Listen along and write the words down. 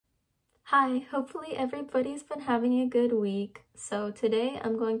Hi, hopefully everybody's been having a good week. So today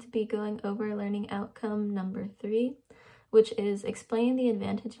I'm going to be going over learning outcome number 3, which is explain the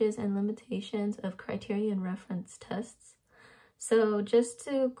advantages and limitations of criterion reference tests. So just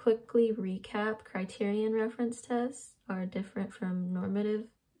to quickly recap, criterion reference tests are different from normative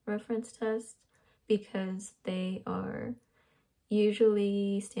reference tests because they are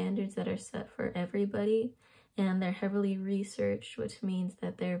usually standards that are set for everybody, and they're heavily researched, which means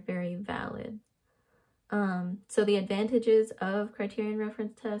that they're very valid. So the advantages of criterion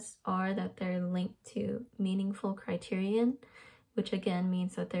reference tests are that they're linked to meaningful criterion, which again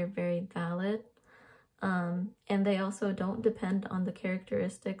means that they're very valid. And they also don't depend on the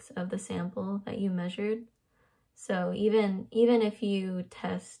characteristics of the sample that you measured. So even if you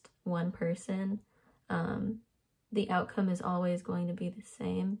test one person, the outcome is always going to be the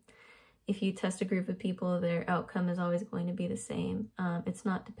same. If you test a group of people, their outcome is always going to be the same. It's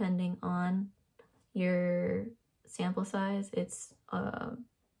not depending on your sample size. It's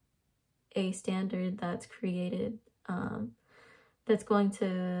a standard that's created that's going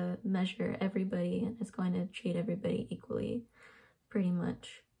to measure everybody and is going to treat everybody equally, pretty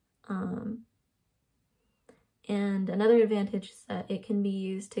much. And another advantage is that it can be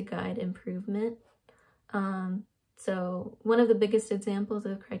used to guide improvement. So one of the biggest examples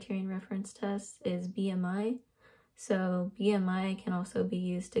of criterion reference tests is BMI. So BMI can also be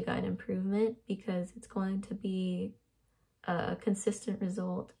used to guide improvement because it's going to be a consistent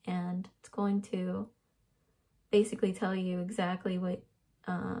result, and it's going to basically tell you exactly what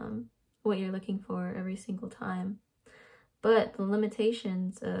you're looking for every single time. But the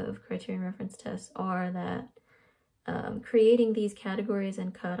limitations of criterion reference tests are that creating these categories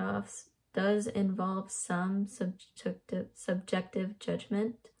and cutoffs does involve some subjective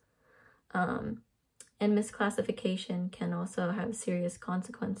judgment, and misclassification can also have serious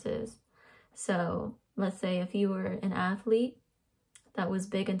consequences. So let's say if you were an athlete that was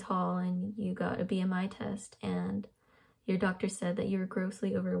big and tall and you got a BMI test and your doctor said that you were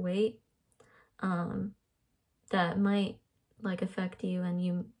grossly overweight, that might affect you, and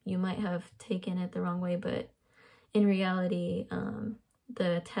you might have taken it the wrong way, but in reality,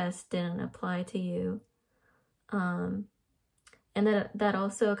 the test didn't apply to you. And that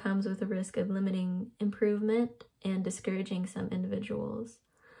also comes with a risk of limiting improvement and discouraging some individuals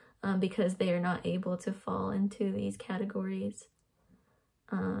because they are not able to fall into these categories.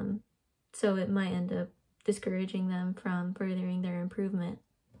 So it might end up discouraging them from furthering their improvement.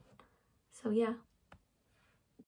 So yeah.